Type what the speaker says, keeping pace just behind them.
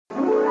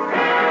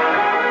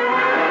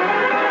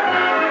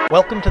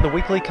Welcome to the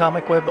weekly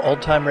Comic Web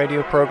Old Time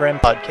Radio Program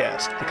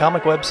podcast. The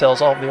Comic Web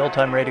sells all of the old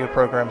time radio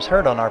programs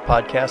heard on our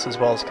podcast, as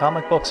well as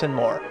comic books and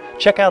more.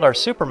 Check out our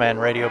Superman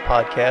radio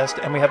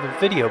podcast, and we have a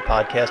video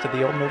podcast of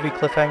the old movie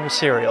Cliffhanger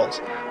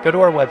serials. Go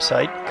to our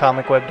website,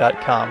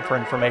 comicweb.com, for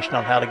information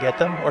on how to get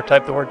them, or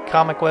type the word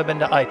Comic Web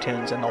into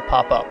iTunes and they'll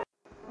pop up.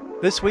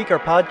 This week our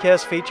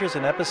podcast features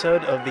an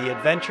episode of The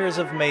Adventures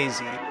of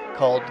Maisie,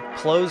 called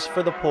Clothes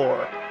for the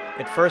Poor.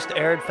 It first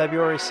aired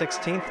February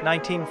 16th,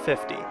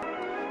 1950.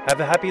 Have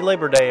a happy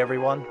Labor Day,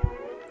 everyone.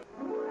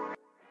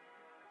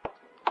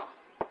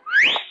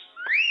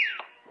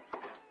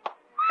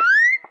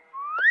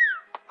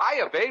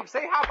 Hiya, babe.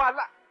 Say, how about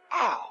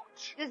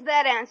Ouch! Does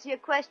that answer your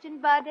question,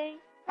 buddy?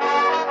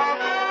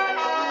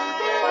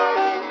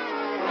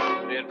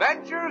 The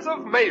Adventures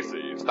of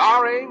Maisie,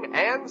 starring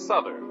Ann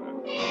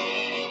Southern.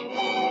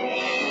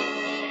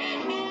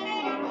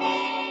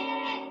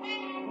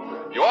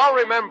 You all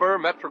remember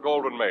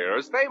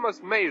Metro-Goldwyn-Mayer's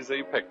famous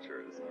Maisie pictures.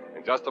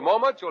 In just a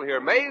moment, you'll hear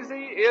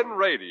Maisie in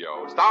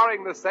radio,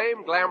 starring the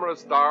same glamorous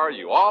star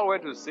you all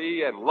went to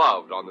see and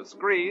loved on the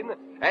screen,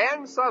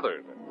 Ann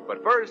Southern.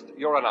 But first,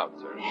 your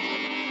announcer.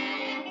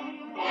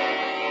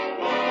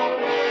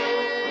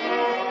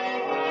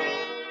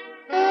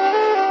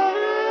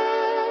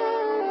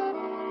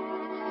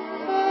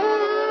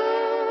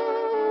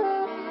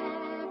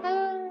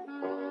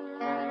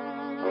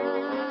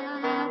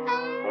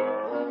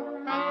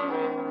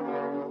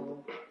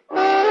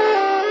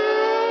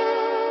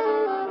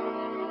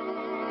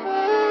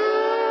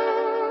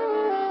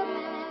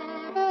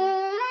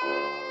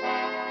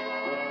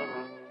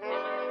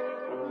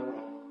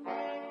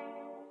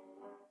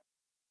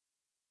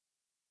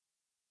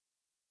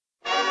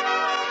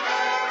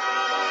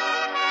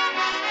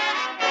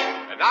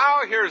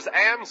 Here's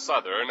Ann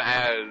Southern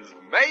as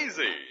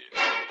Maisie.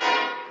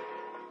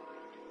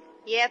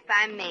 Yep,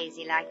 I'm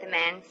Maisie, like the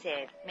man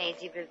said,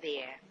 Maisie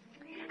Revere.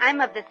 I'm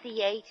of the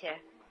theater.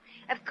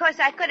 Of course,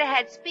 I could have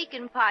had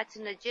speaking parts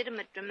in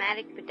legitimate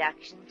dramatic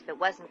productions if it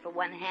wasn't for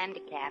one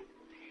handicap.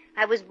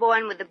 I was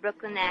born with a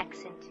Brooklyn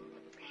accent.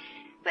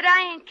 But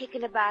I ain't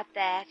kicking about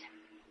that.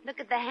 Look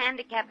at the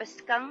handicap a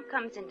skunk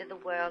comes into the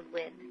world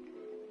with.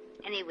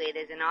 Anyway,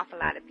 there's an awful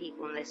lot of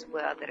people in this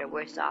world that are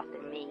worse off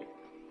than me.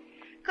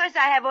 Of course,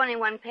 I have only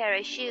one pair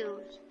of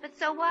shoes, but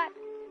so what?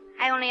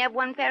 I only have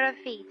one pair of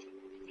feet.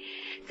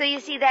 So you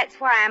see, that's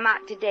why I'm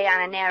out today on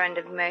an errand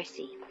of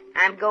mercy.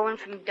 I'm going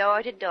from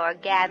door to door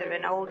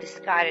gathering old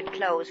discarded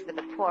clothes for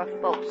the poor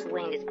folks who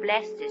ain't as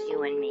blessed as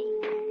you and me.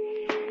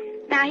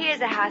 Now,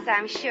 here's a house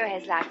I'm sure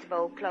has lots of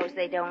old clothes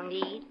they don't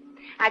need.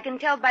 I can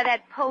tell by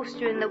that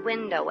poster in the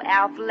window,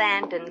 Alf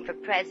Landon for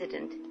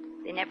president.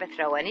 They never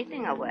throw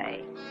anything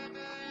away.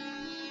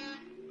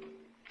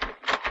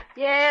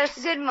 Yes?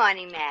 Good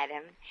morning,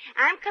 madam.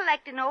 I'm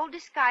collecting old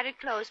discarded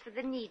clothes for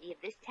the needy of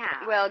this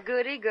town. Well,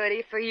 goody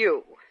for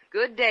you.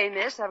 Good day,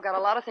 miss. I've got a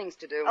lot of things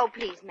to do. Oh,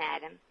 please,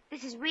 madam.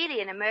 This is really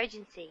an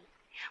emergency.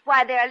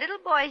 Why, there are little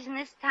boys in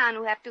this town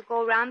who have to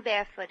go around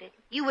barefooted.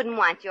 You wouldn't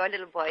want your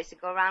little boys to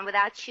go around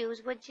without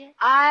shoes, would you?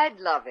 I'd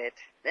love it.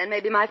 Then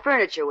maybe my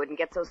furniture wouldn't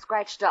get so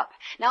scratched up.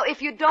 Now,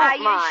 if you don't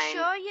mind... Are you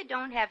sure you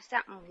don't have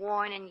something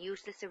worn and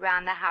useless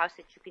around the house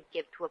that you could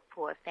give to a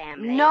poor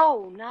family?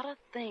 No, not a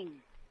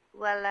thing.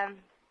 Well,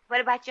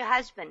 what about your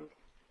husband?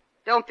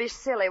 Don't be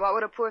silly. What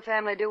would a poor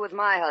family do with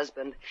my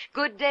husband?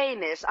 Good day,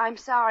 miss. I'm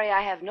sorry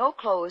I have no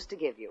clothes to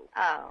give you.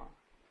 Oh.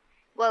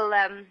 Well,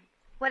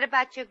 what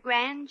about your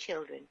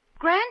grandchildren?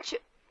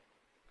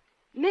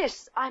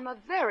 Miss, I'm a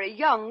very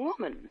young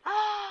woman.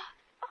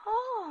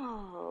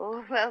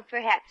 Oh, well,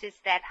 perhaps it's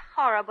that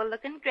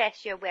horrible-looking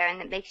dress you're wearing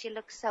that makes you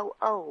look so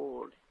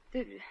old.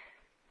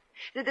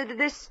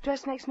 This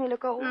dress makes me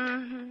look old?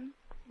 Mm-hmm.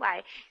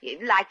 Why,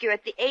 like you're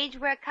at the age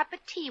where a cup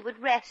of tea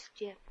would rest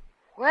you.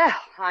 Well,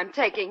 I'm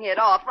taking it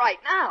off right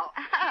now.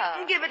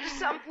 Oh. Give it to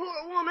some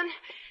poor woman.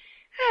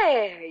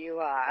 There you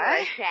are.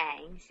 Well,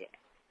 thanks.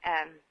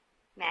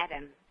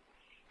 Madam,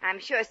 I'm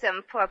sure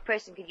some poor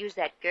person could use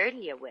that girdle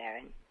you're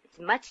wearing. It's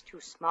much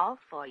too small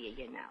for you,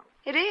 you know.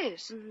 It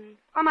is? Mm-hmm.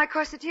 Oh, my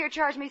corseteer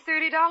charged me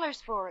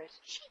 $30 for it.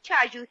 She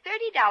charged you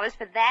 $30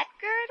 for that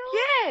girdle?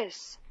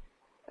 Yes.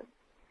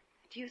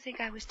 Do you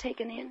think I was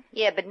taken in?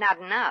 Yeah, but not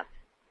enough.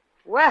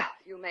 Well,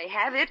 you may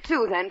have it,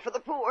 too, then, for the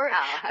poor.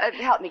 Oh.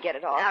 Help me get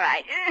it off. All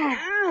right.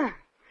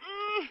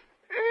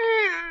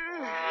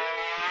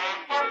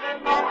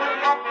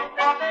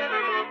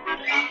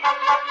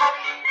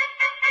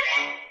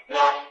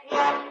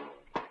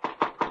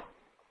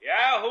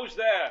 Yeah, who's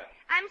there?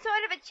 I'm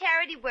sort of a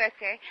charity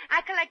worker.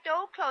 I collect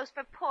old clothes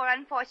for poor,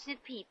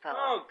 unfortunate people.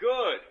 Oh,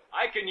 good.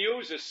 I can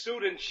use a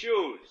suit and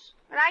shoes.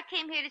 Well, I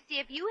came here to see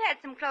if you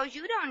had some clothes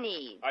you don't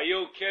need. Are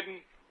you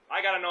kidding?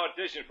 I got an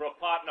audition for a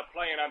part in a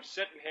play, and I'm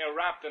sitting here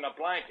wrapped in a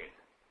blanket.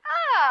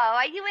 Oh,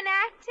 are you an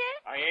actor?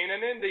 I ain't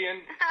an Indian.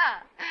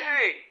 Oh.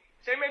 Hey,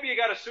 say maybe you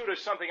got a suit or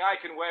something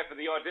I can wear for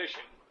the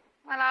audition.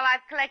 Well, all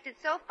I've collected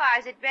so far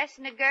is a dress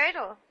and a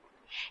girdle.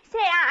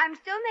 Say, I'm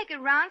still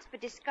making rounds for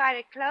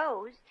discarded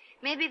clothes.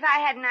 Maybe if I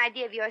had an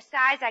idea of your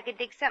size, I could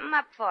dig something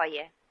up for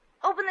you.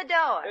 Open the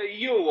door.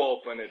 You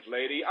open it,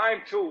 lady.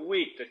 I'm too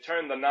weak to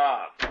turn the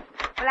knob.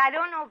 Well, I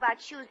don't know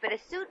about shoes, but a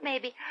suit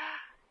maybe.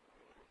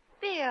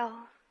 Bill.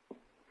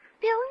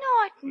 Bill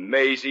Norton.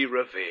 Maisie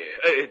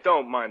Revere.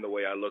 Don't mind the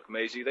way I look,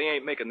 Maisie. They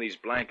ain't making these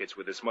blankets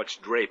with as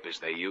much drape as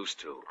they used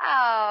to.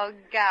 Oh,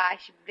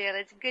 gosh, Bill,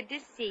 it's good to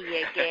see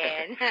you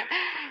again.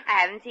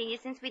 I haven't seen you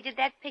since we did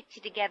that picture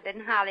together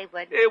in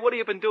Hollywood. Hey, what have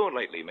you been doing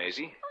lately,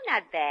 Maisie? Oh,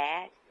 not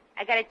bad.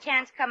 I got a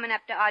chance coming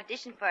up to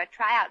audition for a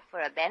tryout for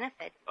a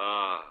benefit.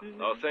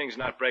 Oh, things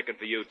not breaking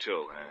for you,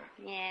 too,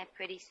 huh? Yeah,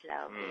 pretty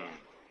slow, Bill.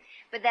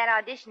 But that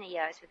audition of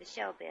yours for the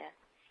show, Bill,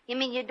 you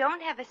mean you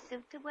don't have a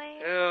suit to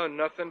wear? Oh,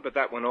 nothing but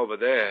that one over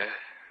there.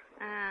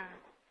 Ah,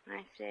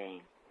 I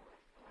see.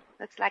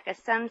 Looks like a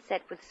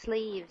sunset with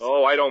sleeves.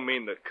 Oh, I don't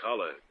mean the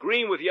color.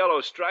 Green with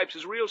yellow stripes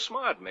is real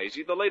smart,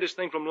 Maisie. The latest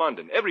thing from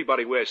London.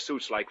 Everybody wears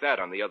suits like that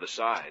on the other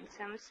side.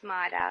 Some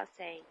smart, I'll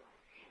say.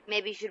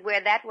 Maybe you should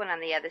wear that one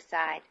on the other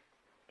side.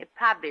 It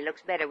probably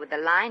looks better with the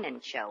lining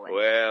showing.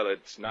 Well,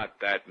 it's not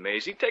that,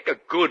 Maisie. Take a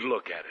good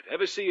look at it.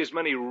 Ever see as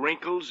many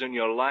wrinkles in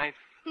your life?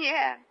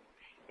 Yeah.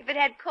 If it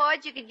had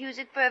cords, you could use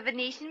it for a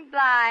Venetian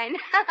blind.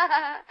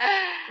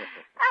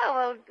 Oh,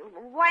 well,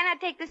 why not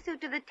take the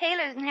suit to the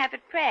tailor's and have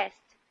it pressed?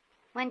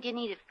 When do you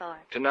need it for?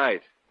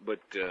 Tonight. But,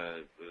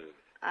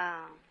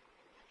 Oh,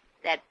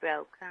 that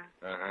broke,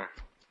 huh? Uh-huh.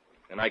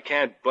 And I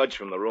can't budge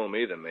from the room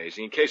either,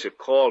 Maisie, in case a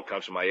call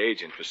comes from my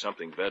agent for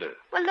something better.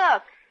 Well,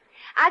 look,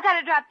 I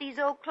gotta drop these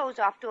old clothes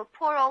off to a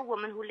poor old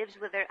woman who lives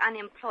with her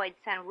unemployed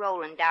son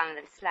Roland down in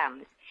the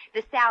slums.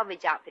 The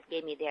salvage outfit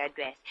gave me their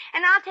address.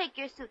 And I'll take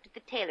your suit to the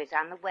tailor's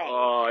on the way.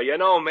 Oh, you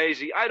know,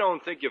 Maisie, I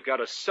don't think you've got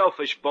a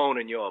selfish bone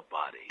in your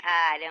body.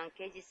 Ah, don't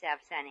kid yourself,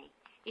 Sonny.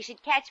 You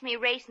should catch me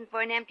racing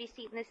for an empty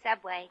seat in the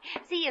subway.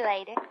 See you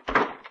later.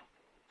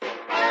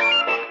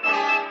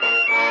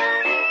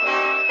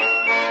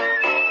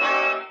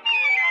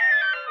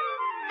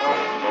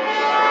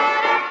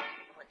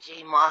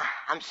 Gee, Ma,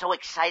 I'm so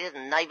excited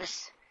and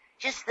nervous.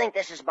 Just think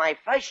this is my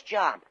first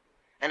job.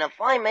 And if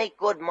I make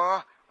good,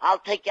 Ma, I'll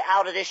take you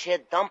out of this here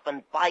dump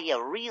and buy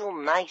you real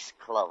nice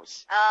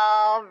clothes.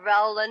 Oh,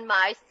 Roland,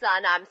 my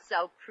son, I'm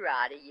so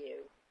proud of you.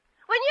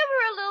 When you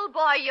were a little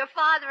boy, your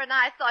father and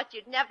I thought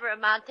you'd never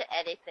amount to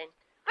anything.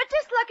 But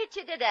just look at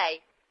you today.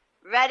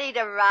 Ready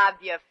to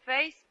rob your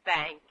first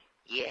bank.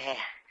 Yeah.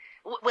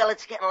 Well,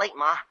 it's getting late,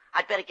 Ma.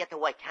 I'd better get to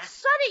work, huh?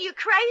 Son, are you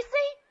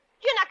crazy?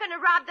 You're not going to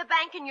rob the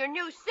bank in your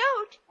new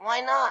suit. Why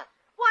not?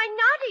 Why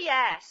not, he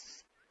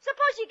asks.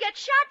 Suppose you get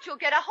shot, you'll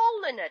get a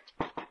hole in it.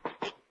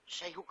 Hey,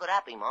 say, who could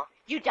that be, Ma?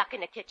 You duck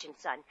in the kitchen,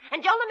 son.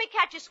 And don't let me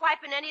catch you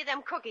swiping any of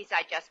them cookies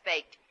I just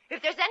baked.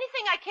 If there's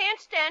anything I can't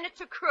stand,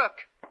 it's a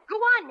crook. Go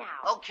on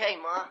now. Okay,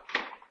 Ma.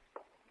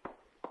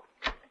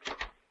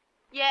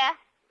 Yeah?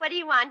 What do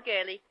you want,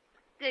 girlie?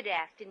 Good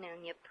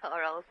afternoon, you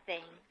poor old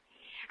thing.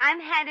 I'm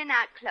handing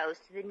out clothes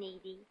to the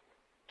needy.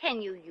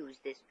 Can you use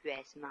this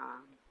dress,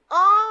 Mom?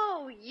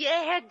 Oh,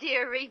 yeah,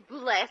 dearie,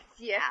 bless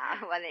you. Ah,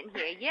 well, then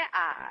here you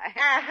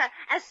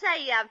are.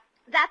 Say,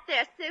 that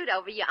there suit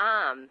over your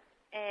arm.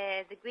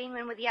 The green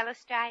one with yellow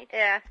stripes?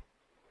 Yeah.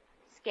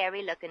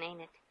 Scary looking, ain't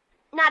it?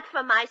 Not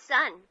for my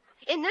son.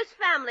 In this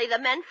family, the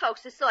men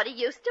folks are sort of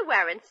used to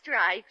wearing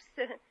stripes.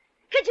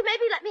 Could you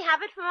maybe let me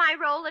have it for my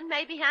Roland,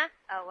 maybe, huh?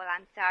 Oh, well,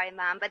 I'm sorry,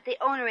 Mom, but the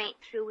owner ain't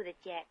through with it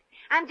yet.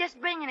 I'm just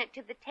bringing it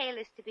to the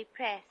tailor's to be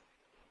pressed.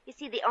 You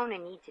see, the owner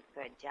needs it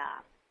for a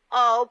job.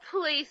 Oh,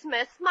 please,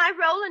 miss. My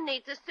Roland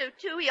needs a suit,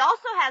 too. He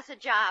also has a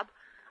job.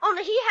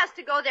 Only he has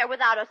to go there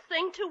without a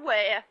thing to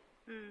wear.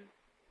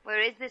 Where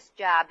is this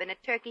job? In a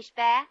Turkish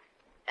bath?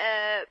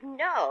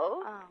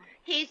 No. Oh.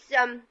 He's,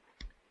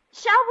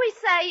 shall we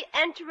say,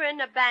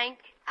 entering a bank?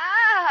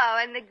 Oh,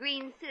 and the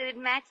green suit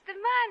matched the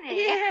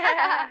money.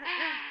 Yeah.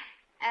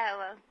 Oh,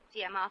 well,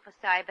 gee, I'm awful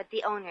sorry, but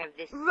the owner of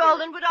this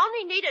Roland would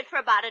only need it for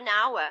about an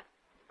hour.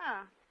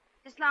 Oh,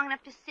 just long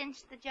enough to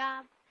cinch the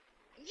job?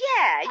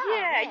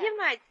 Yeah, you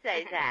might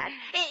say that.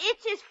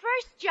 It's his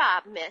first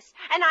job, miss,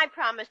 and I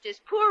promised his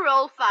poor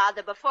old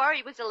father before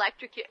he was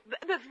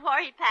before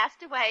he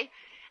passed away,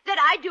 that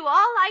I'd do all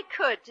I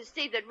could to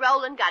see that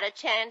Roland got a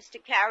chance to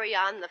carry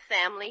on the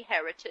family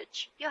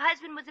heritage. Your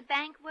husband was a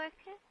bank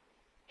worker?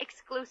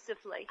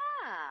 Exclusively.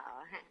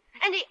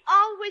 Oh. And he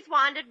always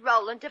wanted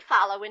Roland to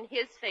follow in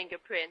his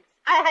fingerprints.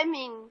 I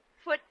mean,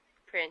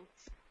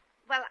 footprints.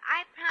 Well,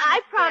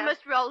 I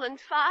promised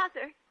Roland's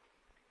father.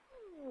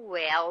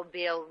 Well,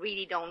 Bill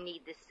really don't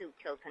need the suit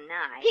till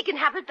tonight. He can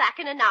have it back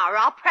in an hour.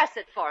 I'll press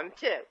it for him,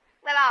 too.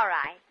 Well, all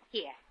right.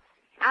 Here.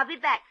 I'll be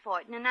back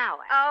for it in an hour.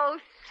 Oh,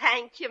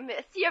 thank you,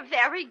 miss. You're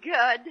very good.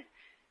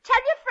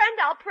 Tell your friend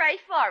I'll pray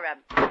for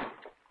him.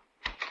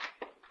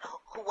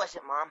 Who was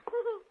it, Mom?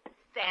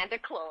 Santa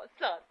Claus,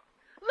 son.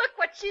 Look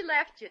what she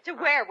left you to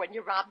wear when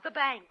you robbed the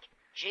bank.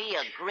 Gee,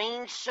 a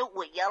green suit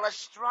with yellow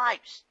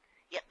stripes.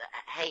 Yeah,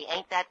 hey,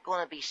 ain't that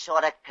going to be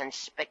sort of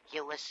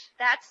conspicuous?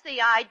 That's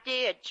the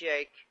idea,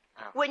 Jake.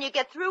 When you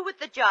get through with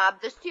the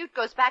job, the suit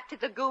goes back to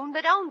the goon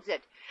that owns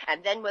it.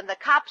 And then when the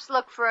cops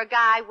look for a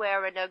guy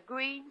wearing a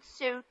green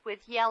suit with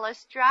yellow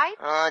stripes...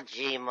 Oh,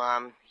 gee,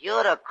 Mom.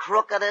 You're the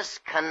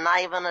crookedest,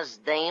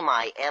 connivingest dame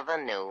I ever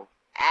knew.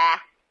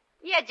 Ah,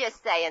 you're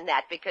just saying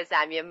that because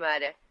I'm your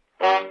mother.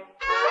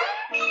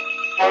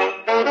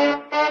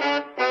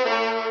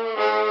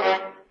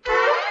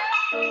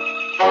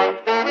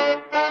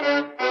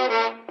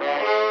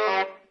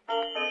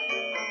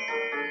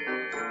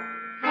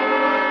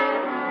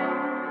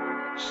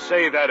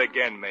 Say that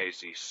again,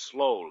 Maisie,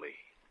 slowly.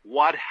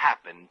 What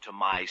happened to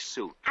my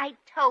suit? I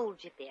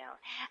told you, Bill.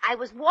 I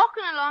was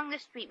walking along the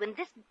street when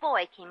this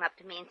boy came up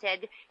to me and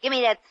said, "Give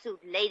me that suit,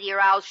 lady, or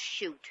I'll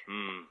shoot."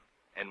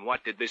 And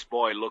what did this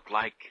boy look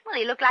like? Well,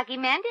 he looked like he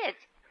meant it.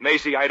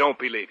 Maisie, I don't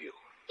believe you.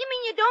 You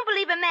mean you don't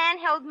believe a man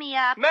held me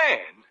up?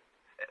 Man?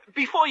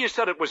 Before you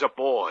said it was a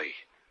boy.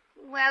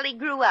 Well, he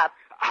grew up.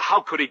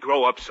 How could he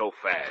grow up so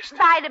fast?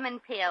 Vitamin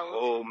pills.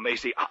 Oh,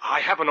 Maisie,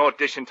 I have an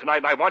audition tonight,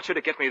 and I want you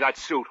to get me that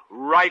suit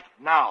right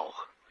now.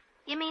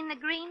 You mean the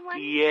green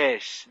one?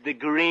 Yes, the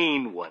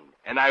green one.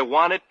 And I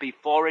want it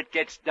before it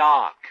gets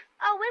dark.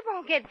 Oh, it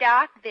won't get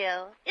dark,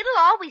 Bill. It'll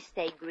always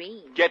stay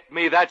green. Get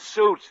me that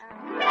suit.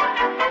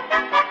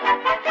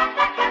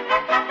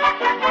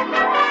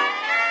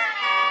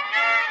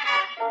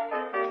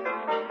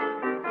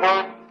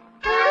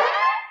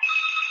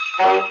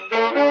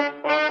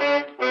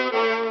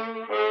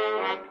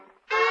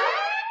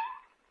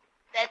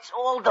 That's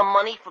all the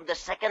money from the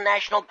Second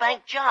National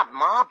Bank job,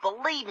 Ma.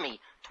 Believe me,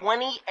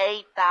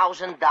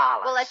 $28,000.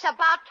 Well, it's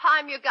about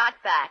time you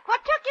got back.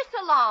 What took you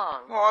so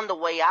long? On the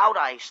way out,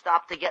 I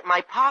stopped to get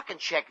my parking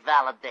check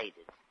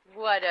validated.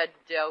 What a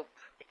dope.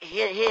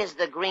 Here's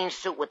the green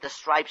suit with the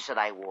stripes that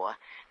I wore.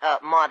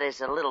 Ma, there's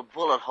a little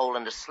bullet hole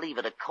in the sleeve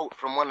of the coat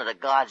from one of the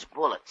guard's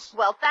bullets.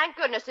 Well, thank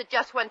goodness it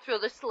just went through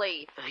the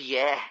sleeve.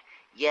 Yeah,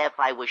 if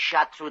I was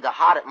shot through the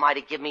heart, it might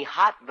have given me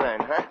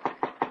heartburn, huh?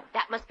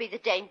 That must be the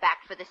dame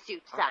back for the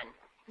suit, son.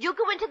 You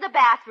go into the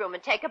bathroom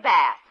and take a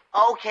bath.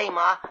 Okay,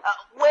 Ma.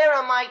 Where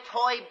are my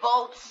toy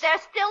boats? They're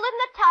still in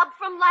the tub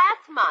from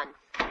last month.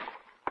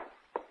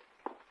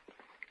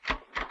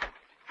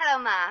 Hello,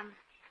 Mom.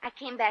 I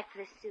came back for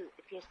the suit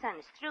if your son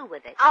is through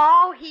with it.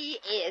 Oh, he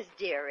is,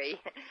 dearie.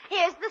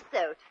 Here's the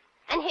suit.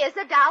 And here's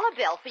a $1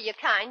 bill for your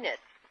kindness.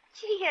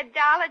 Gee,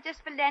 $1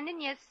 just for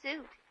lending you a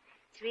suit.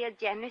 It's real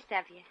generous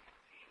of you.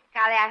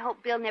 Golly, I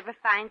hope Bill never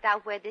finds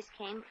out where this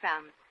came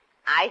from.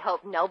 I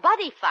hope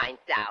nobody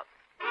finds out.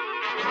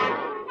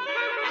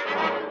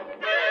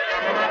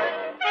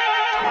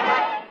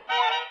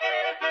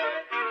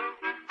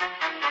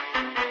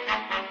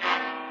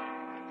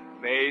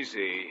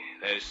 Maisie,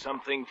 there's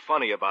something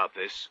funny about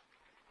this.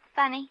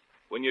 Funny?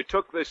 When you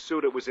took this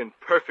suit, it was in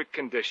perfect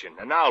condition.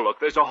 And now, look,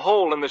 there's a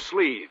hole in the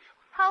sleeve.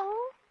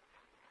 Hole?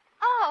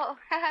 Oh,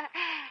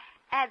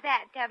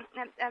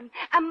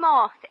 a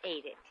moth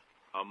ate it.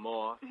 A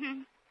moth?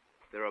 Mm-hmm.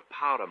 There are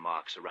powder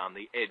marks around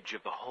the edge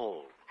of the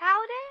hole.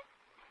 Powder?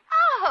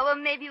 Oh, well,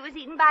 maybe it was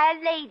eaten by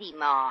a lady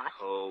moth.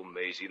 Oh,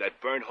 Maisie, that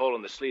burnt hole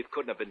in the sleeve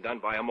couldn't have been done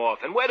by a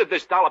moth. And where did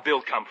this $1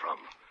 bill come from?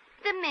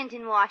 The mint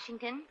in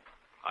Washington.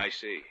 I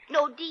see.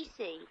 No,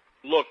 D.C.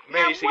 Look,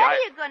 Maisie, now, what are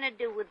you going to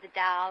do with the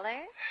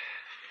 $1?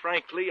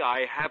 Frankly,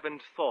 I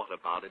haven't thought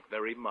about it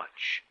very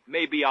much.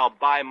 Maybe I'll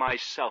buy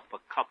myself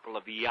a couple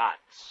of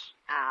yachts.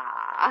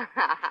 Ah,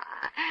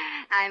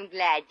 I'm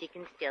glad you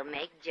can still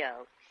make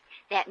jokes.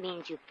 That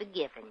means you've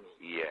forgiven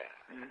me. Yeah.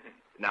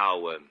 Now,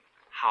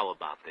 how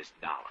about this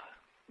 $1?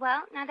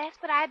 Well, now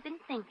that's what I've been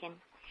thinking.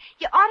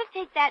 You ought to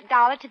take that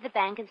 $1 to the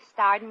bank and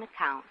start an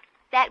account.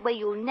 That way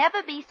you'll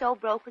never be so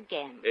broke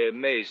again.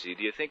 Maisie,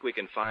 do you think we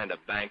can find a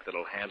bank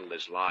that'll handle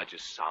as large a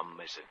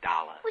sum as $1?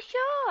 Well,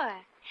 sure.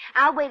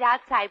 I'll wait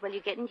outside while you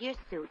get into your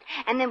suit,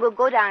 and then we'll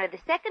go down to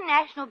the Second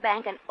National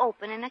Bank and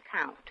open an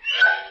account.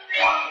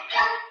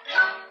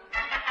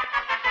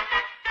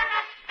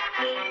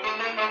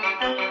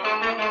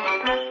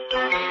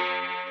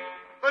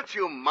 But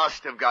you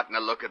must have gotten a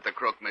look at the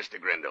crook, Mr.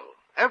 Grindle.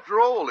 After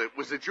all, it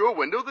was at your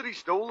window that he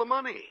stole the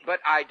money. But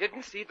I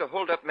didn't see the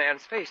hold-up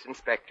man's face,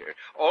 Inspector.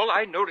 All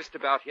I noticed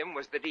about him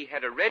was that he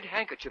had a red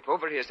handkerchief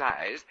over his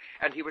eyes,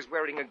 and he was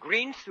wearing a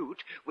green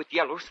suit with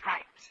yellow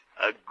stripes.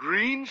 A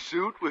green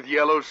suit with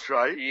yellow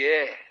stripes?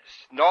 Yes,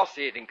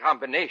 nauseating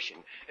combination,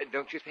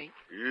 don't you think?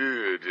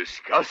 Yeah,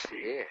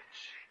 disgusting. Yes.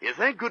 Yeah,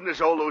 thank goodness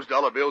all those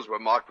 $1 bills were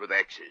marked with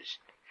X's.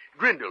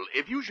 Grindle,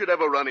 if you should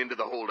ever run into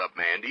the hold-up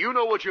man, do you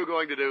know what you're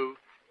going to do?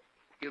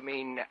 You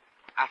mean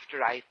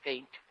after I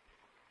faint?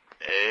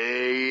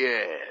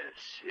 Yes.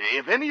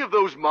 If any of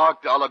those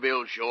marked $1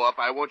 bills show up,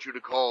 I want you to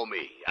call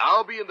me.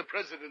 I'll be in the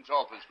president's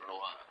office for a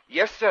while.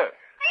 Yes, sir.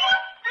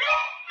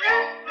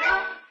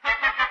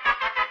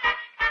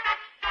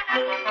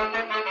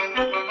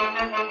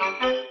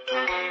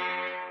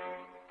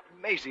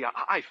 Maisie,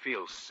 I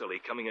feel silly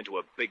coming into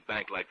a big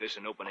bank like this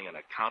and opening an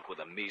account with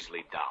a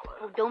measly $1.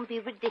 Oh, don't be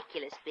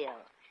ridiculous, Bill.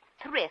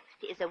 Thrift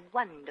is a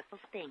wonderful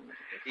thing.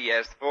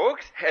 Yes,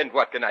 folks. And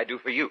what can I do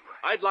for you?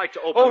 I'd like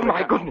to open... Oh,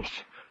 my goodness.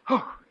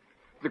 Oh,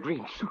 the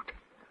green suit.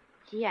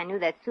 Gee, I knew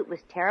that suit was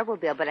terrible,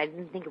 Bill, but I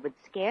didn't think it would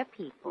scare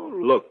people.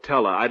 Look,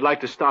 tell her, I'd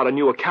like to start a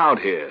new account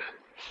here.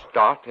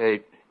 Start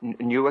a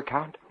new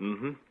account?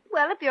 Mm-hmm.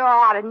 Well, if there are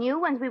a lot of new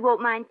ones, we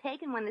won't mind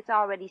taking one that's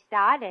already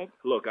started.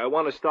 Look, I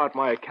want to start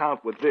my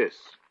account with this.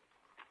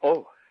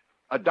 Oh,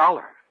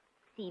 $1.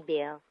 See,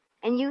 Bill,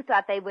 and you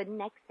thought they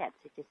wouldn't accept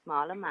such a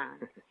small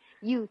amount.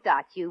 You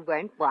thought you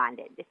weren't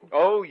wanted.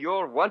 Oh,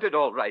 you're wanted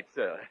all right,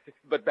 sir,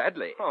 but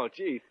badly. Oh,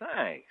 gee,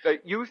 thanks.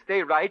 You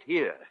stay right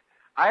here.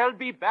 I'll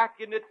be back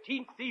in a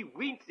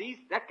teensy-weensy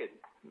second.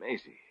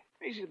 Maisie,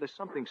 there's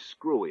something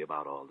screwy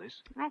about all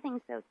this. I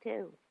think so,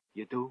 too.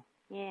 You do?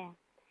 Yeah.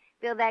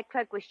 Bill, that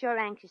clerk was sure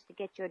anxious to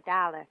get your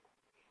 $1.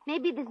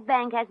 Maybe this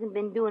bank hasn't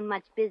been doing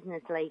much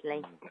business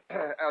lately.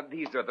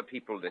 These are the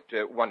people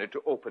that wanted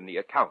to open the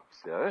account,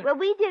 sir. Well,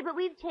 we did, but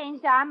we've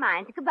changed our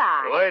minds.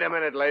 Goodbye. Wait a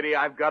minute, lady.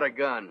 I've got a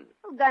gun.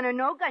 Well, gun or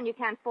no gun, you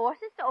can't force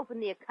us to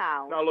open the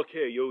account. Now, look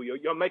here,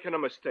 you're making a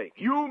mistake.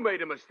 You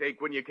made a mistake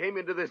when you came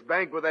into this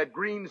bank with that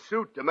green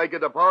suit to make a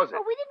deposit.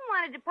 Well, we didn't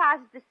want to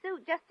deposit the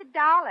suit, just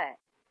 $1.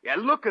 Yeah,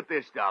 look at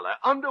this dollar.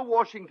 Under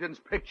Washington's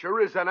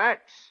picture is an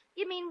X.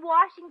 You mean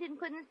Washington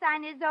couldn't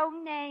sign his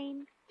own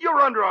name?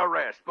 You're under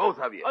arrest, both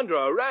of you. Under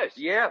arrest?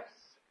 Yes,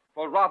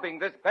 for robbing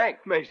this bank.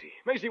 Maisie,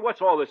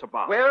 what's all this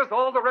about? Where's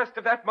all the rest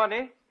of that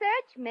money?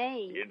 Search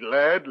me.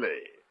 Gladly.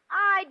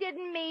 I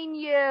didn't mean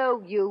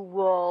you, you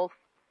wolf.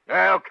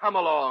 Well, come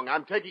along.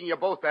 I'm taking you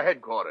both to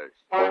headquarters.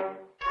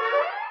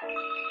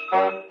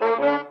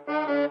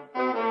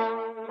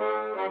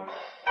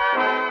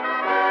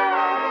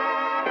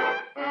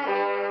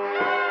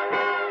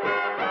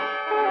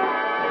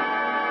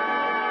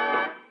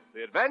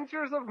 The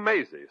Adventures of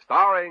Maisie,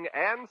 starring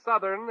Ann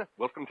Southern,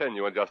 will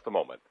continue in just a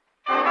moment.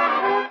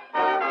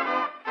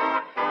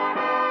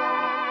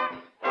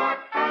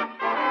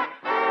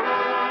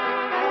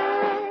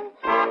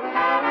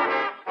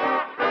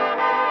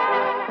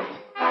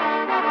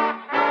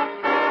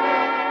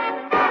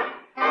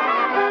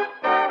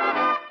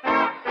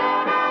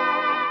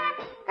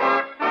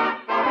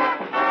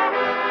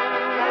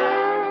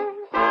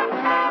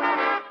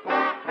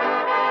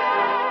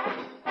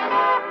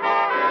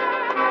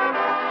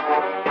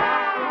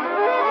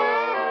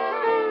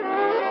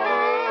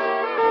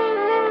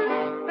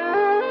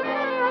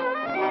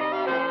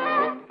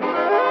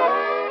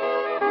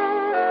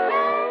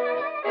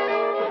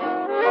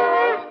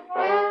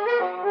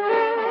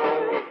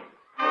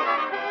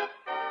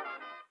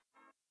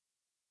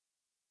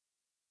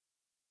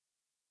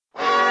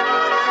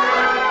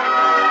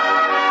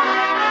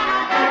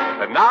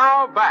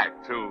 Now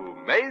back to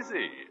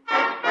Maisie.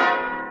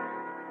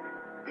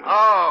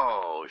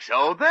 Oh,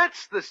 so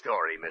that's the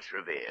story, Miss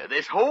Revere.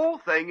 This whole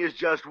thing is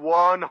just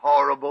one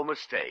horrible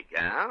mistake,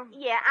 huh?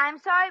 Yeah, I'm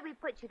sorry we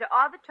put you to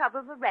all the trouble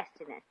of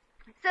arresting us.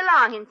 So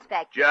long,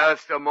 Inspector.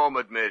 Just a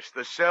moment, miss.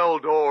 The cell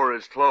door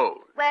is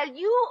closed. Well,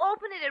 you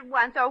open it at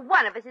once, or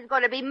one of us is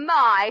going to be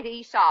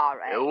mighty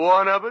sorry.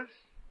 One of us?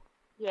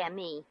 Yeah,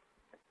 me.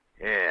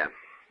 Yeah.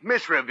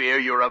 Miss Revere,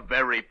 you're a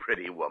very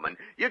pretty woman.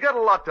 You got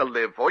a lot to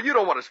live for. You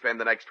don't want to spend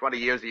the next 20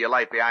 years of your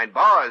life behind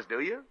bars, do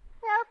you?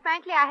 Well,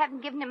 frankly, I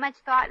haven't given it much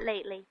thought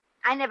lately.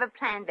 I never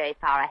planned very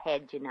far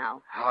ahead, you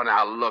know. Oh,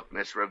 now look,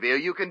 Miss Revere,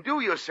 you can do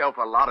yourself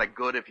a lot of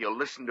good if you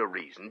listen to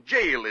reason.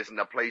 Jail isn't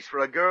a place for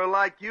a girl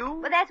like you.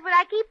 Well, that's what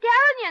I keep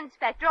telling you,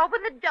 Inspector. Open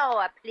the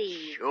door,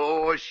 please.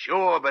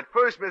 Sure. But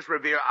first, Miss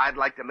Revere, I'd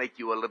like to make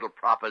you a little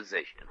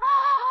proposition.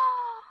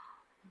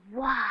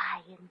 Why,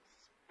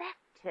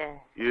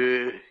 Inspector?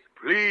 Yes,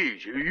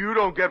 please. You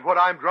don't get what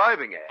I'm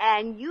driving at.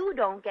 And you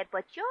don't get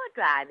what you're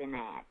driving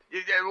at.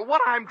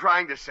 What I'm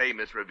trying to say,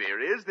 Miss Revere,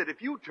 is that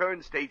if you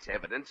turn state's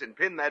evidence and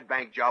pin that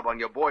bank job on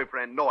your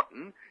boyfriend,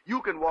 Norton,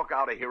 you can walk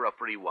out of here a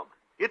free woman.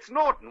 It's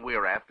Norton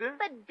we're after.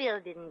 But Bill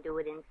didn't do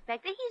it,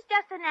 Inspector. He's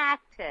just an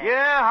actor.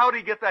 Yeah, how'd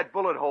he get that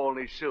bullet hole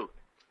in his suit?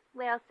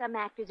 Well, some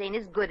actors ain't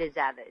as good as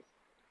others.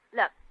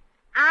 Look,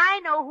 I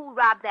know who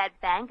robbed that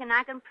bank, and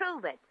I can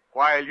prove it.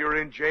 While you're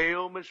in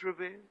jail, Miss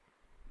Revere?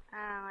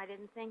 Oh, I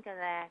didn't think of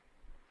that.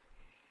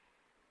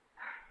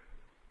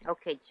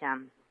 Okay,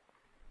 chum.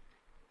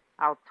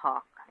 I'll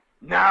talk.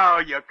 Now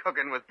you're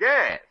cooking with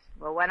gas.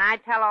 Well, when I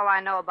tell all I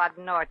know about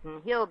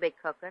Norton, he'll be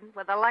cooking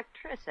with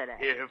electricity.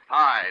 Yeah,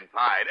 fine.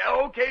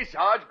 Okay,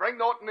 Sarge, bring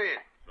Norton in.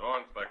 So,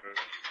 Inspector.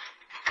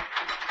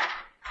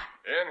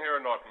 In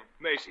here, Norton.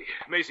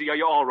 Maisie, are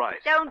you all right?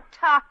 Don't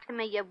talk to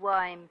me, you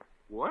worm.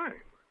 Worm?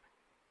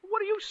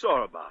 What are you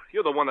sore about?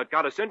 You're the one that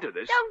got us into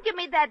this. Don't give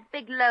me that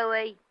Big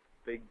Louie.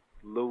 Big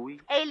Louie?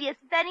 Alias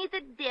Benny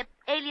the Dip,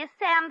 alias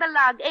Sam the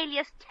Lug,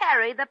 alias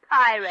Terry the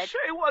Pirate.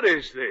 Say, what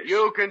is this?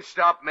 You can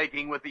stop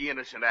making with the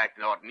innocent act,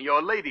 Norton.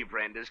 Your lady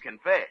friend has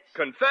confessed.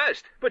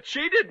 Confessed? But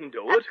she didn't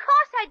do Of it.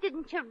 course I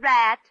didn't, you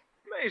rat.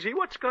 Maisie,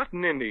 what's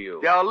gotten into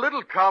you? A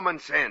little common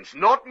sense.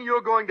 Norton,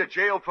 you're going to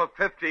jail for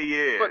 50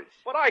 years.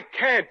 But I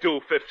can't do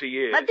 50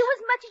 years. But do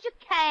as much as you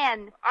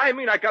can. I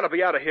mean, I gotta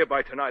be out of here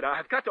by tonight.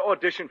 I've got to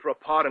audition for a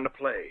part in a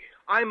play.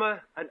 I'm an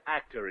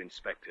actor,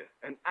 Inspector.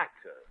 An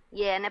actor.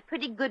 Yeah, and a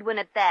pretty good one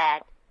at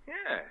that.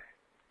 Yeah.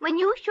 When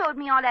you showed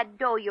me all that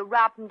dough you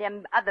robbed from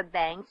them other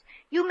banks,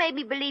 you made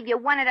me believe you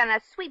won it on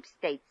a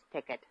sweepstakes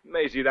ticket.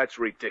 Maisie, that's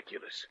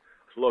ridiculous.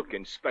 Look,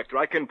 Inspector,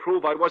 I can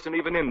prove I wasn't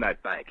even in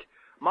that bank.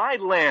 My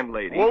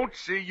landlady... Won't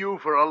see you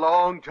for a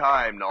long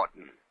time,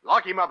 Norton.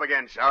 Lock him up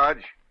again,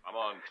 Sarge. Come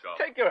on, Chum.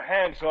 Take your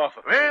hands off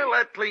of me. Well,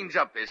 that cleans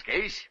up this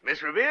case.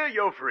 Miss Revere,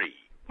 you're free.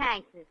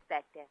 Thanks,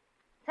 Inspector.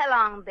 So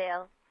long,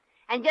 Bill.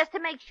 And just to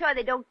make sure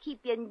they don't keep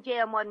you in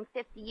jail more than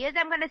 50 years,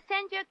 I'm going to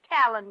send you a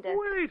calendar.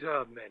 Wait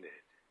a minute.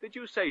 Did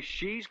you say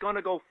she's going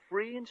to go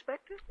free,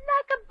 Inspector?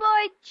 Like a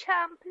boy,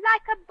 chump.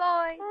 Like a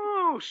boy.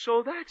 Oh,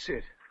 so that's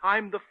it.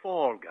 I'm the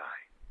fall guy.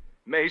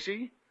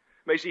 Maisie,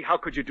 how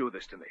could you do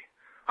this to me?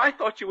 I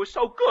thought you were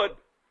so good,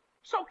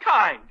 so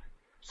kind,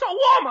 so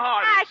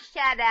warm-hearted. Ah,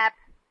 shut up.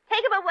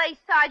 Take him away,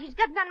 Sarge. He's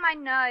getting on my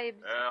nerves.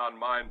 Yeah, on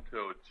mine,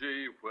 too.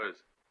 Gee whiz.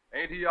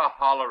 Ain't he a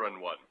hollering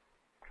one?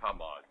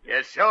 Come on.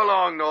 Yes, so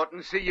long,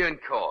 Norton. See you in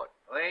court.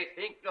 I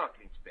think not,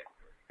 Inspector.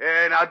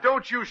 Now,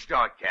 don't you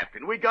start,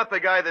 Captain. We got the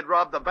guy that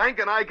robbed the bank,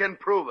 and I can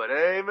prove it,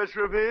 eh, Miss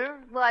Revere?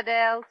 What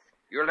else?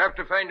 You'll have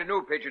to find a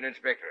new pigeon,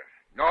 Inspector.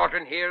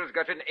 Norton here's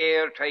got an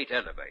airtight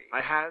alibi.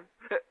 I have?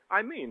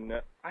 I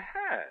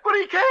have. But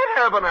he can't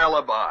have an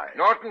alibi.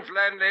 Norton's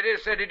landlady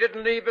said he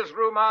didn't leave his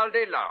room all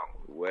day long.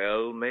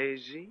 Well,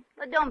 Maisie?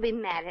 Well, don't be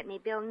mad at me,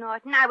 Bill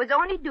Norton. I was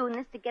only doing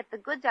this to get the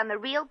goods on the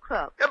real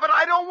crook. Yeah, but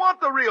I don't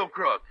want the real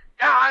crook.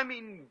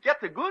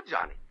 Get the goods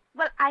on him.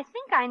 Well, I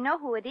think I know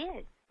who it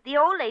is. The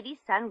old lady's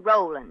son,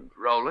 Roland.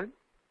 Roland?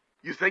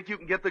 You think you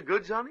can get the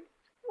goods on him?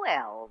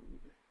 Well,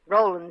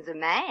 Roland's a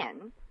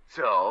man.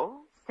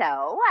 So?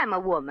 So, I'm a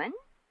woman.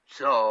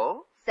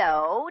 So?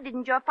 So,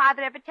 didn't your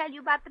father ever tell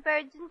you about the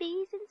birds and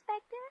bees,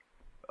 Inspector?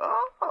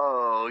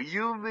 Oh,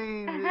 you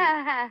mean...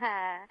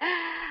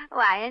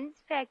 Why,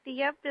 Inspector,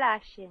 you're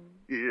blushing.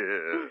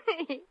 Yeah.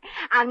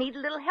 I'll need a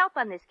little help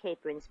on this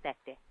caper,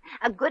 Inspector.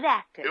 A good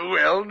actor.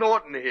 Well,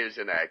 Norton here's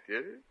an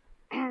actor.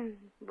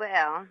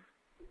 Well...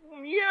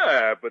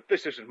 Yeah, but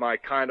this isn't my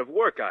kind of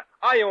work.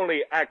 I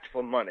only act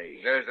for money.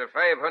 There's a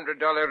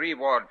 $500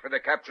 reward for the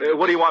capture.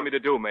 What do you want me to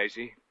do,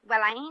 Maisie? Well,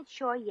 I ain't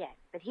sure yet,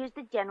 but here's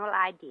the general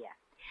idea.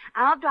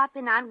 I'll drop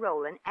in on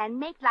Roland and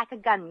make like a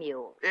gun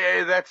mule.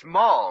 That's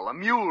Moll. A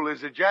mule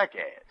is a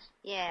jackass.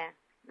 Yeah,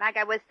 like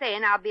I was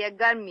saying, I'll be a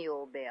gun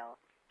mule, Bill.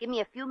 Give me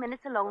a few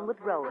minutes alone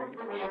with Roland.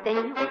 Then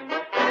you...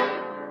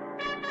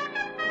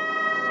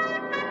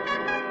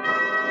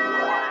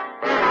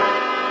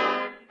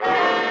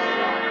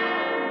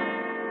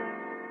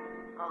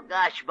 Oh,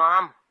 gosh,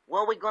 Mom.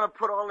 Where are we going to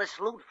put all this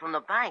loot from the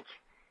bank?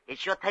 It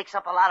sure takes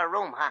up a lot of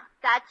room, huh?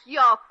 That's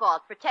your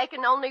fault for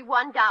taking only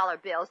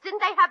 $1 bills.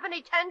 Didn't they have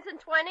any 10s and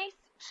 20s?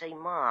 Say,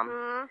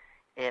 Mom,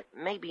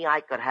 maybe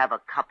I could have a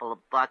couple of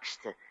bucks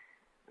to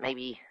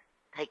maybe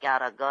take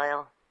out a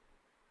girl.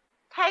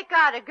 Take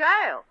out a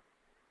girl?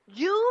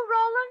 You,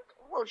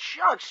 Roland? Well,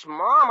 shucks,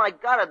 Mom. I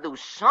gotta do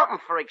something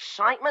for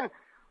excitement.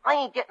 I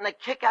ain't getting a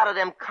kick out of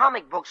them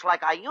comic books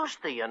like I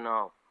used to, you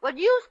know. Well,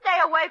 you stay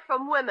away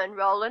from women,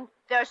 Roland.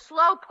 They're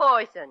slow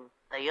poison.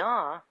 They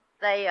are?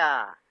 They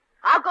are.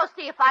 I'll go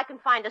see if I can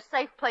find a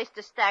safe place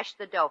to stash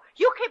the dough.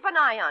 You keep an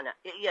eye on it.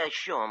 Yeah,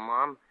 sure,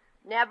 Mom.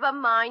 Never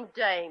mind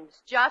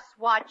dames. Just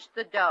watch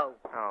the dough.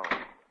 Oh.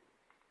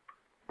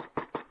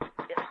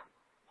 Yeah.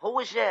 Who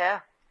was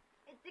there?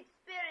 It's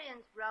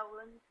Experience,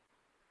 Roland.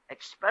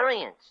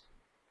 Experience?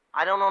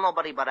 I don't know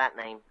nobody by that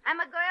name. I'm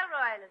a girl,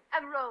 Roland.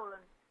 I'm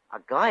Roland. A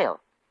girl?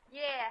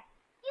 Yeah.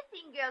 You've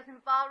seen girls in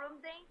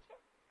ballrooms, ain't you?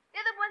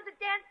 They're the ones that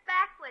dance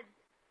backwards.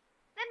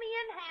 Let me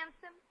in,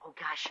 handsome. Oh,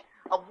 gosh.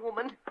 A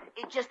woman.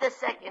 In just a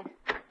second.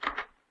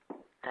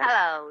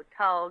 Hello,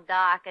 tall,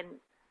 dark, and...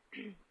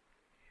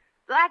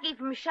 Blackie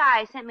from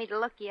Shy sent me to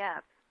look you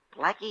up.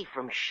 Blackie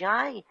from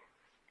Shy?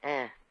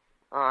 I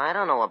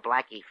don't know a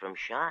Blackie from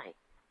Shy.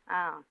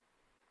 Oh.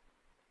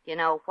 You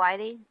know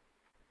Whitey?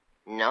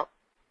 No.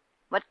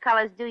 What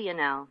colors do you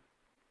know?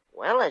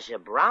 Well, there's a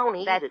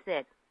brownie. That's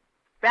it.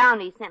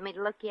 Brownie sent me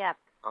to look you up.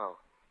 Oh.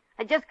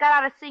 I just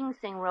got out of Sing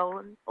Sing,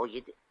 Roland. Oh,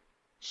 you did?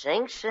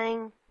 Sing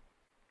Sing?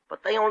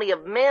 But they only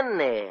have men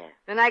there.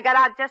 Then I got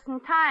out just in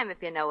time,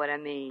 if you know what I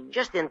mean.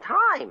 Just in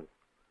time?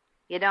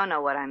 You don't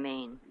know what I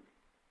mean.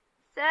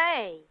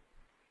 Say,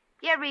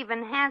 you're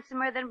even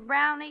handsomer than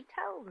Brownie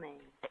told me.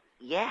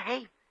 Yeah,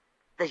 hey?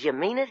 Does you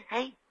mean it,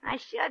 hey? I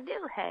sure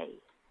do, hey.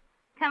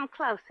 Come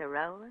closer,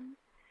 Roland.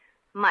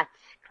 Much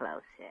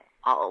closer.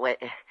 Oh, wait.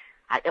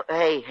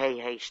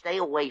 Hey, stay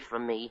away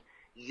from me.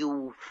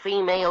 You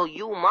female,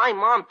 you. My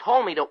mom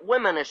told me that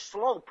women are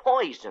slow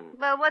poison.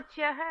 Well, what's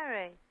your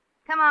hurry?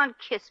 Come on,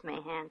 kiss me,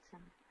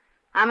 handsome.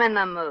 I'm in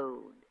the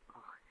mood.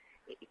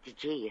 Oh,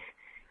 gee,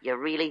 you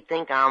really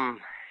think I'm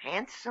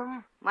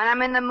handsome? When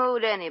I'm in the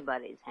mood,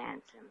 anybody's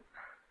handsome.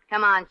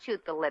 Come on,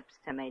 shoot the lips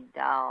to me,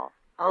 doll.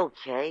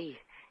 Okay.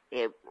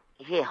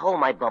 Here, hold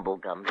my bubble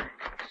gum.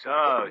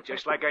 So,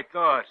 just like I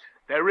thought,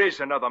 there is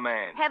another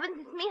man. Heavens,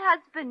 it's me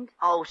husband.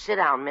 Oh, sit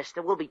down,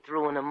 mister. We'll be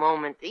through in a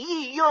moment.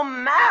 You're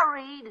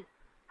married?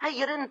 Hey,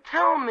 you didn't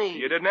tell me.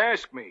 You didn't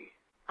ask me.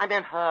 I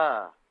meant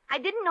her. I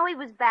didn't know he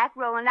was back,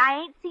 Roland. I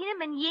ain't seen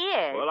him in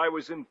years. Well, I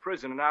was in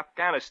prison in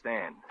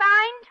Afghanistan.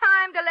 Fine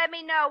time to let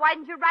me know. Why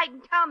didn't you write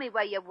and tell me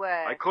where you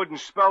were? I couldn't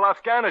spell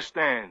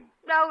Afghanistan.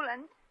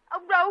 Roland.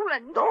 Oh,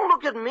 Roland. Don't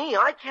look at me.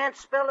 I can't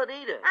spell it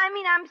either. I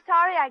mean, I'm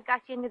sorry I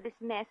got you into this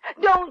mess.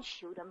 Don't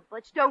shoot him,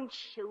 Butch. Don't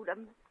shoot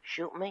him.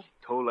 Shoot me?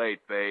 Too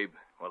late, babe.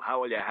 Well,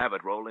 how will you have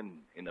it,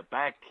 Roland? In the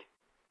back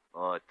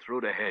or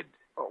through the head?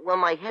 Oh, well,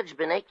 my head's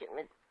been aching.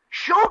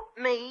 Shoot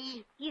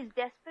me! He's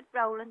desperate,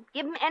 Roland.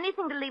 Give him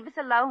anything to leave us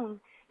alone.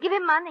 Give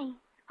him money.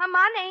 Her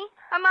money.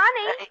 Her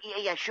money.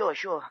 Yeah, sure.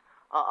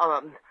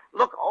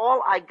 Look,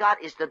 all I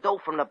got is the dough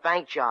from the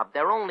bank job.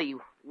 They're only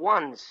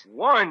ones.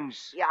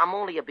 Ones? Yeah, I'm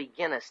only a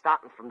beginner,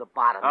 starting from the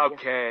bottom.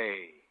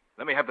 Okay.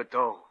 Let me have the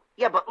dough.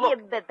 Yeah, but look.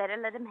 You better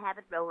let him have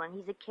it, Roland.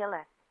 He's a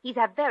killer. He's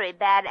a very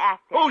bad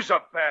actor. Who's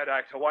a bad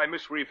actor? Why,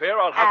 Miss Revere,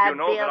 I'll have you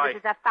know Bill, that I...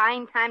 this is a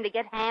fine time to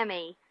get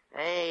hammy.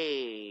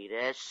 Hey,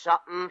 there's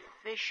something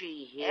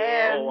fishy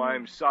here. Oh,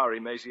 I'm sorry,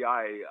 Maisie.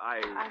 Okay,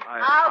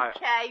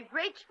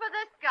 reach for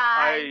the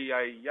sky.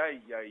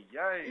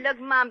 Look,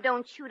 Mom,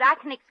 don't shoot. I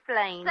can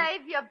explain.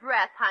 Save your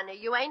breath, honey.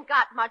 You ain't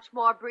got much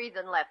more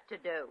breathing left to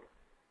do.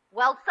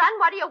 Well, son,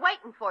 what are you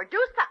waiting for?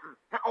 Do something.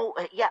 Oh,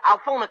 yeah, I'll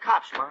phone the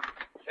cops, Mom.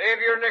 Save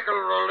your nickel,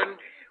 Roland.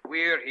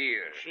 We're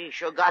here. She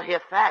sure got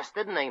here fast,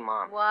 didn't they,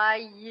 Mom?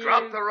 Why, you...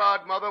 Drop the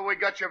rod, Mother. We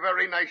got you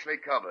very nicely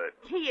covered.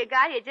 Gee, you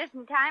got here just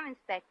in time,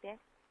 Inspector.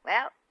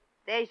 Well,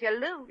 there's your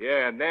loot.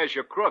 Yeah, and there's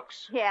your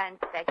crooks. Yeah,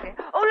 Inspector.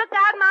 Oh, look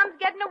out, Mom's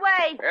getting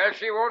away. Well,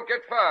 she won't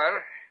get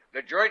far.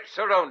 The joint's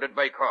surrounded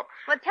by cops.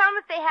 Well, tell them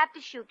if they have to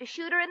shoot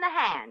her in the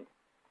hand.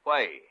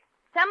 Why?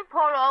 Some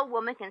poor old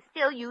woman can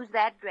still use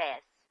that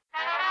dress.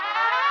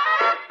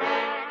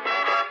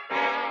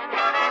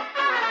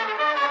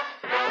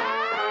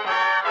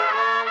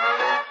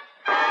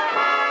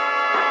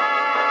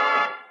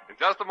 In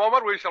just a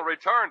moment, we shall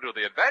return to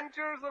the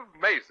adventures of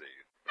Maisie.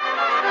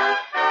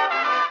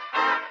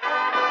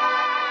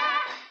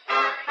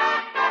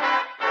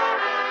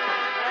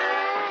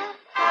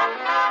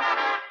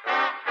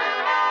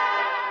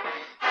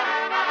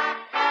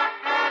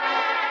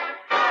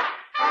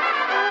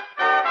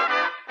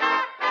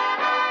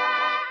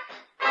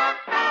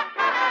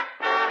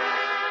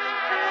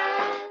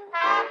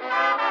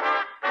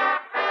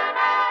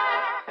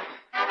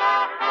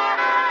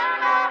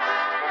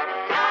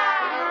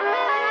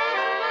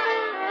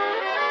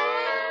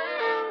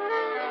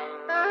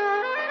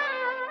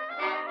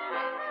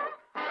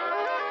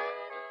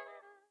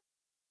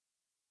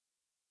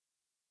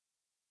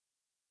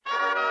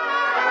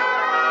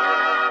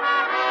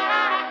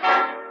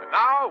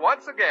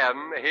 Once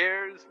again,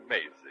 here's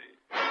Maisie.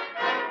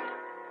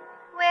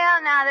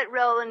 Well, now that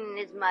Roland and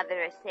his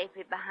mother are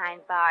safely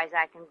behind bars,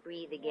 I can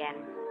breathe again.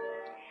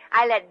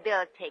 I let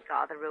Bill take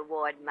all the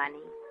reward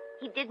money.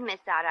 He did miss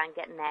out on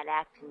getting that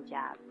acting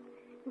job.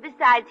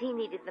 Besides, he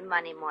needed the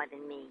money more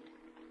than me.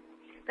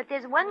 But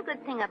there's one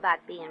good thing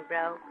about being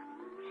broke.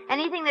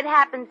 Anything that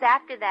happens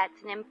after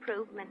that's an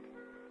improvement.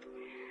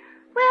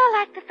 Well,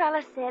 like the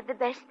fella said, the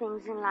best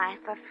things in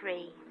life are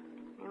free.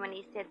 And when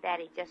he said that,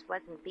 he just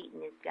wasn't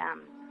beating his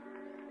gums.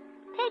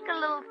 Take a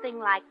little thing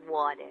like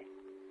water.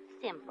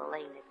 Simple,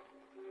 ain't it?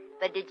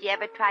 But did you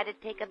ever try to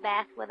take a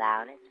bath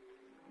without it?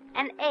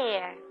 And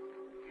air.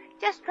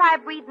 Just try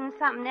breathing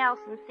something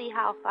else and see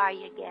how far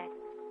you get.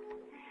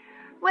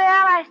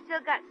 Well, I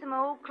still got some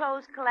old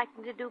clothes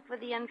collecting to do for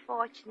the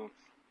unfortunates.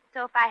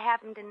 So if I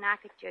happen to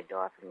knock at your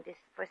door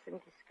for some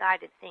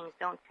discarded things,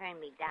 don't turn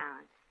me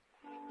down.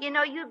 You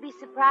know, you'd be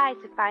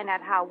surprised to find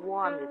out how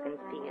warm you can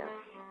feel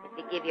if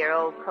you give your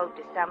old coat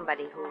to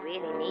somebody who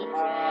really needs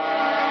it.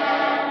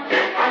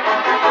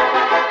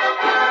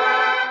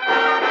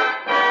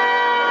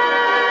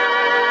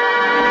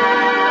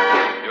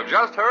 You've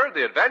just heard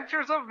The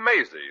Adventures of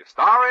Maisie,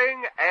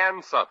 starring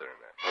Ann Southern.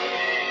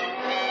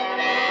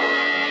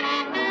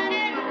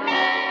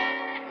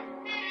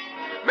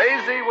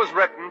 Maisie was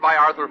written by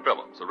Arthur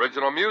Phillips.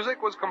 Original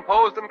music was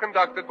composed and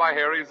conducted by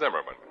Harry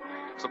Zimmerman.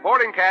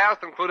 Supporting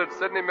cast included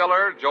Sidney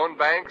Miller, Joan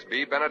Banks,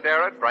 Bea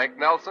Benaderet, Frank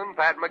Nelson,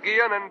 Pat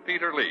McGeehan, and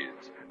Peter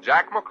Leeds.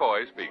 Jack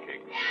McCoy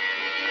speaking.